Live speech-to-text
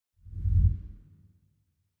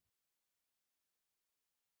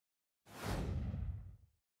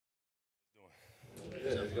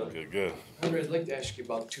Good, good. Andre, I'd like to ask you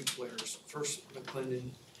about two players. First, McClendon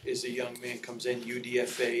is a young man, comes in,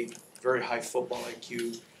 UDFA, very high football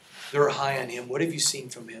IQ. They're high on him. What have you seen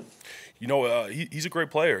from him? You know, he's a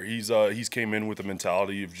great player. He's came in with a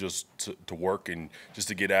mentality of just to work and just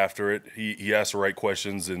to get after it. He asks the right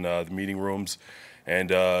questions in the meeting rooms, and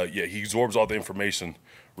yeah, he absorbs all the information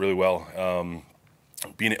really well.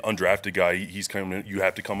 Being an undrafted guy, he's coming in, you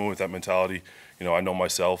have to come in with that mentality. You know, I know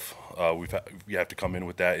myself. We have to come in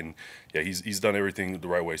with that, and yeah, he's done everything the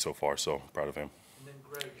right way so far. So proud of him. And then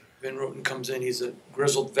Greg Van Roten comes in. He's a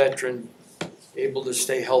grizzled veteran, able to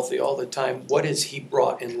stay healthy all the time. What has he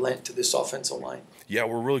brought and lent to this offensive line? Yeah,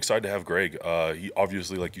 we're really excited to have Greg. He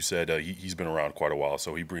obviously, like you said, he's been around quite a while,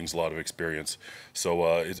 so he brings a lot of experience.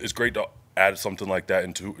 So it's great to add something like that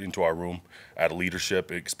into our room, add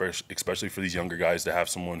leadership, especially for these younger guys to have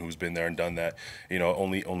someone who's been there and done that. You know,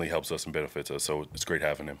 only helps us and benefits us. So it's great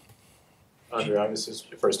having him. Andre, obviously it's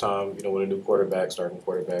your first time, with a new quarterback, starting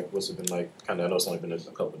quarterback. What's it been like? I know it's only been a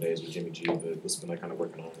couple of days with Jimmy G, but what's it been like kind of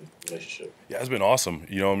working on the relationship? Yeah, it's been awesome.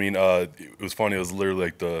 You know, I mean, it was funny. It was literally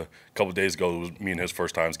like a couple of days ago. It was me and his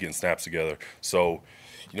first times getting snaps together. So,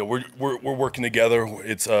 you know, we're working together.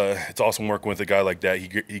 It's awesome working with a guy like that.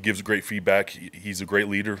 He gives great feedback. He's a great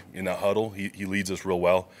leader in that huddle. He leads us real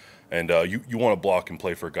well, and you want to block and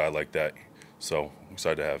play for a guy like that. So I'm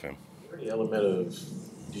excited to have him. The element of,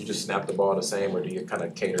 do you just snap the ball the same, or do you kind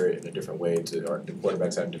of cater it in a different way or do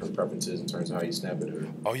quarterbacks have different preferences in terms of how you snap it? Or?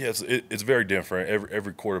 Oh yeah, it's very different.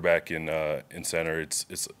 Every quarterback in center,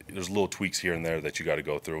 there's little tweaks here and there that you got to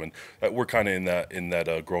go through, and we're kind of in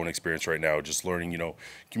that growing experience right now, just learning,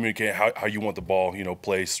 communicate how you want the ball,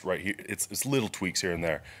 placed right here. It's little tweaks here and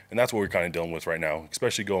there, and that's what we're kind of dealing with right now.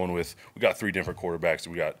 Especially going with, we got 3 different quarterbacks,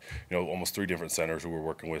 we got almost 3 different centers who we're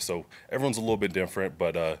working with, so everyone's a little bit different,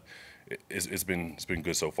 but it's been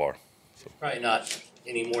good so far. So. Probably not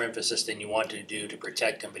any more emphasis than you wanted to do to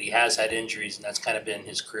protect him, but he has had injuries, and that's kind of been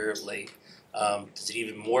his career of late. Does it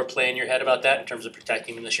even more play in your head about that in terms of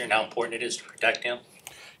protecting him this year and how important it is to protect him?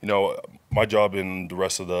 My job and the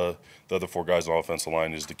rest of the other 4 guys on the offensive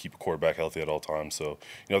line is to keep a quarterback healthy at all times. So,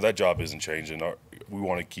 that job isn't changing. We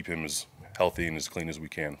want to keep him as healthy and as clean as we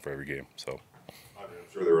can for every game. So.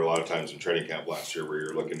 I'm sure there were a lot of times in training camp last year where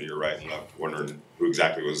you're looking to your right and left, wondering who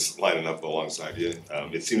exactly was lining up alongside you.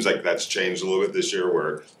 It seems like that's changed a little bit this year,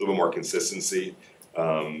 where a little bit more consistency.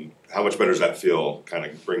 How much better does that feel, kind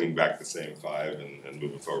of bringing back the same 5 and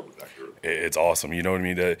moving forward with that group? It's awesome. You know what I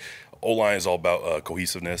mean? The O-line is all about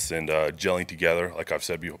cohesiveness and gelling together. Like I've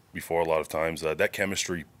said before a lot of times, that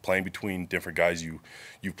chemistry, playing between different guys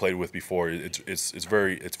you've played with before, it's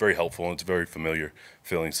very helpful and it's a very familiar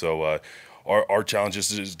feeling. So our challenge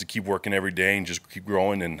is to keep working every day and just keep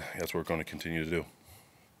growing, and that's what we're going to continue to do.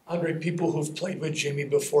 Andre, people who've played with Jimmy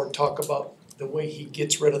before talk about the way he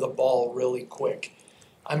gets rid of the ball really quick.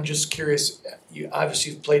 I'm just curious, you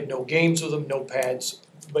obviously have played no games with him, no pads,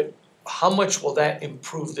 but how much will that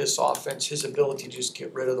improve this offense, his ability to just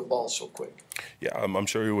get rid of the ball so quick? Yeah, I'm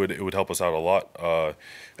sure it would help us out a lot.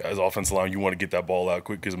 As offensive line, you want to get that ball out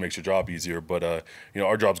quick because it makes your job easier. But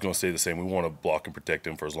our job's going to stay the same. We want to block and protect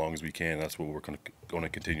him for as long as we can. That's what we're going to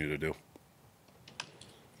continue to do.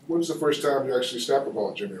 When was the first time you actually snapped the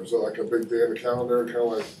ball, Jimmy? Was it like a big day in the calendar, kind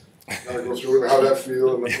of like? Gotta go through it. How that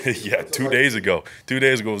feel? Yeah, 2 days ago. 2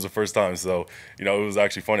 days ago was the first time. So, it was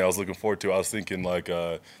actually funny. I was looking forward to it. I was thinking,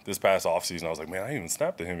 this past offseason, I was like, man, I ain't even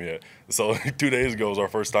snapped at him yet. So, 2 days ago was our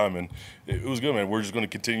first time, and it was good, man. We're just going to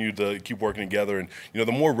continue to keep working together. And,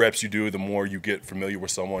 the more reps you do, the more you get familiar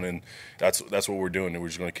with someone, and that's what we're doing. And we're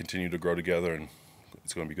just going to continue to grow together, and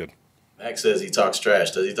it's going to be good. Max says he talks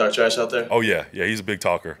trash. Does he talk trash out there? Oh, yeah. Yeah, he's a big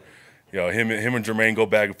talker. Him and Jermaine go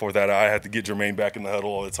back and forth. That I have to get Jermaine back in the huddle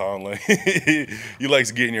all the time. Like he likes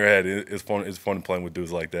to get in your head. It's fun. It's fun playing with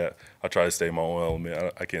dudes like that. I try to stay in my own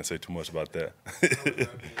element. I can't say too much about that. You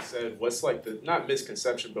said, what's like the, not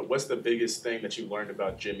misconception, but what's the biggest thing that you learned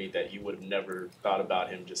about Jimmy that you would have never thought about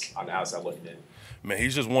him just on the outside looking in? Man,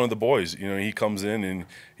 he's just one of the boys. He comes in and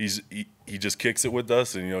he just kicks it with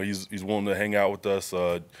us, and he's willing to hang out with us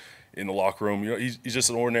in the locker room. He's just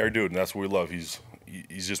an ordinary dude, and that's what we love.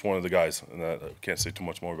 He's just one of the guys, and I can't say too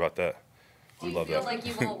much more about that. Do you feel like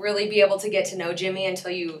you won't really be able to get to know Jimmy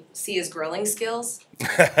until you see his grilling skills?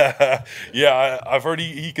 Yeah, I've heard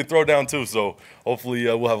he can throw down too, so hopefully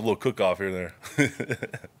we'll have a little cook-off here and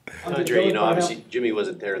there. Andre, obviously Jimmy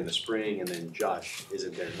wasn't there in the spring, and then Josh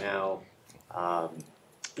isn't there now.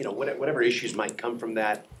 Whatever issues might come from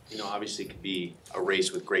that, obviously it could be a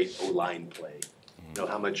race with great O-line play.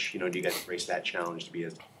 How much, do you guys embrace that challenge to be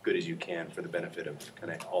as good as you can for the benefit of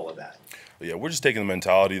kind of all of that. Yeah, we're just taking the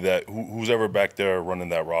mentality that who's ever back there running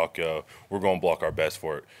that rock, we're going to block our best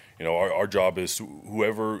for it. You know, our job is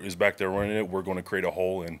whoever is back there running it, we're going to create a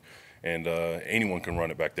hole, and anyone can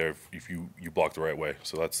run it back there if you block the right way.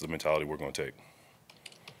 So that's the mentality we're going to take.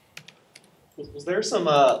 Was there some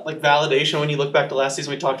like validation when you look back to last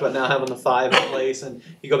season? We talked about now having the 5 in place, and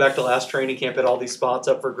you go back to last training camp, had all these spots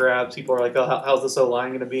up for grabs. People are like, "Oh, how's this O-line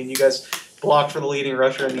going to be?" And you guys blocked for the leading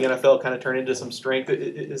rusher in the NFL, kind of turned into some strength.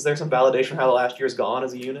 Is there some validation how the last year's gone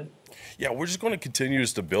as a unit? Yeah, we're just going to continue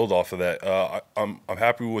just to build off of that. I'm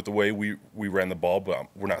happy with the way we ran the ball, but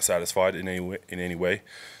we're not satisfied in any way.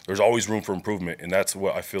 There's always room for improvement, and that's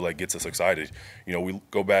what I feel like gets us excited. You know, we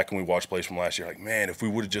go back and we watch plays from last year, like, man, if we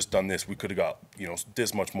would have just done this, we could have got, you know,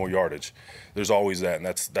 this much more yardage. There's always that, and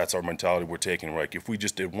that's our mentality we're taking. Like, if we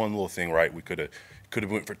just did one little thing right, we could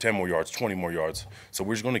have went for 10 more yards, 20 more yards. So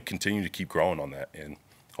we're just going to continue to keep growing on that, and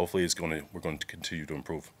hopefully we're going to continue to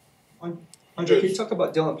improve. Andre, can you talk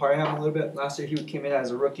about Dylan Parham a little bit? Last year he came in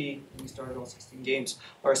as a rookie. He started all 17 games,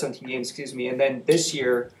 and then this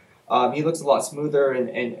year he looks a lot smoother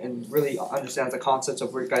and really understands the concepts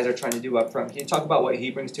of what guys are trying to do up front. Can you talk about what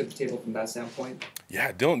he brings to the table from that standpoint?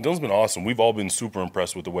 Yeah, Dylan's been awesome. We've all been super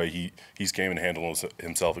impressed with the way he's came and handled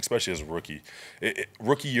himself, especially as a rookie.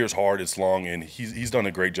 Rookie year's hard, it's long, and he's done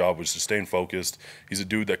a great job with just staying focused. He's a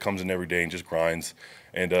dude that comes in every day and just grinds.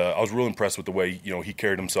 And I was real impressed with the way, you know, he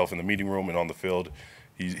carried himself in the meeting room and on the field.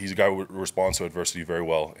 He's a guy who responds to adversity very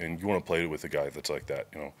well, and you want to play with a guy that's like that.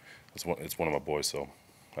 You know, it's one of my boys, so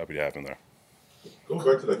happy to have him there. Going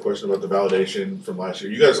back to that question about the validation from last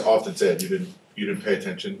year, you guys often said you didn't pay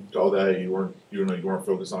attention to all that. You weren't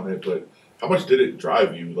focused on it. But how much did it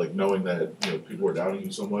drive you, like knowing that, you know, people were doubting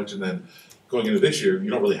you so much, and then going into this year, you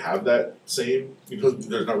don't really have that same, because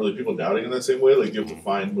there's not really people doubting in that same way. Like, you have to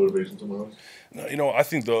find motivation somewhere else. You know, I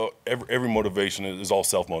think every motivation is all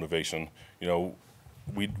self-motivation. You know,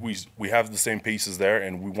 we have the same pieces there,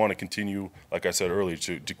 and we want to continue, like I said earlier,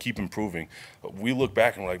 to keep improving. We look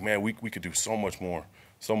back and we're like, man, we could do so much more,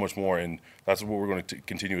 and that's what we're going to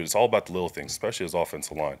continue. It's all about the little things, especially as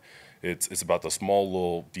offensive line. It's about the small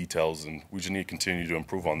little details, and we just need to continue to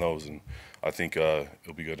improve on those, and I think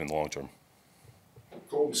it'll be good in the long term.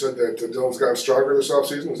 Colton said that Dylan's gotten stronger this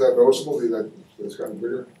offseason. Is that noticeable? That he's gotten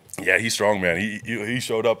bigger? Yeah, he's strong, man. He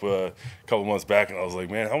showed up a couple months back, and I was like,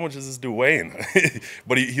 man, how much is this dude weighing?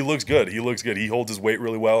 But he looks good. He looks good. He holds his weight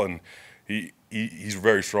really well, and he's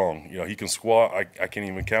very strong. You know, he can squat. I can't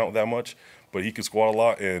even count that much, but he can squat a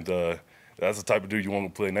lot, and that's the type of dude you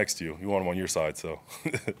want to play next to you. You want him on your side, so.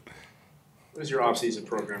 What does your off-season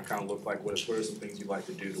program kind of look like? What are some things you'd like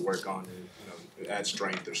to do to work on, to add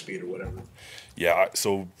strength or speed or whatever? Yeah,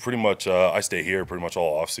 so pretty much I stay here pretty much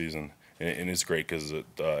all off-season, and it's great because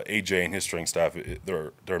AJ and his strength staff,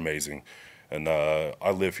 they're amazing. And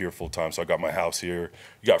I live here full-time, so I got my house here.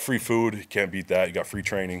 You got free food, you can't beat that. You got free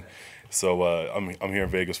training. So I'm here in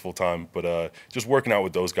Vegas full-time. But just working out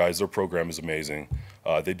with those guys, their program is amazing.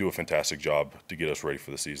 They do a fantastic job to get us ready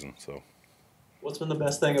for the season. So. What's been the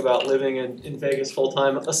best thing about living in Vegas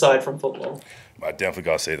full-time, aside from football? I definitely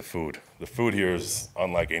got to say the food. The food here is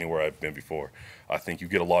unlike anywhere I've been before. I think you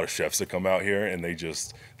get a lot of chefs that come out here, and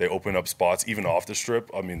they open up spots, even off the strip.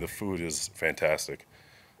 I mean, the food is fantastic.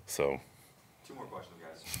 So. 2 more questions,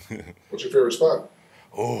 guys. What's your favorite spot?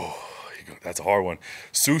 Oh, that's a hard one.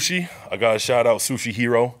 Sushi. I got to shout out Sushi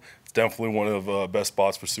Hero. It's definitely one of the best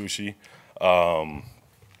spots for sushi.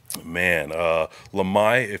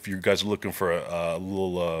 Lamai, if you guys are looking for a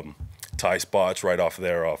little Thai spots right off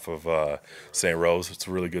there off of St. Rose, it's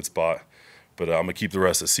a really good spot. But I'm going to keep the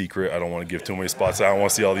rest a secret. I don't want to give too many spots. I don't want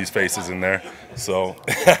to see all these faces in there. So.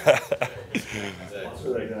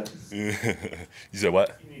 You said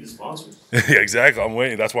what? You need a sponsor. Yeah, exactly. I'm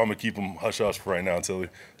waiting. That's why I'm going to keep them hush-hush for right now until they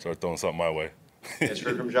start throwing something my way. You guys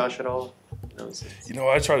heard from Josh at all? No, you know,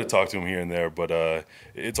 I try to talk to him here and there, but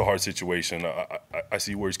it's a hard situation. I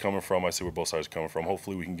see where he's coming from. I see where both sides are coming from.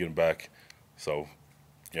 Hopefully we can get him back. So,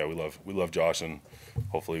 yeah, we love Josh, and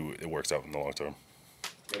hopefully it works out in the long term.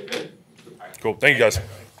 Cool. Thank you, guys.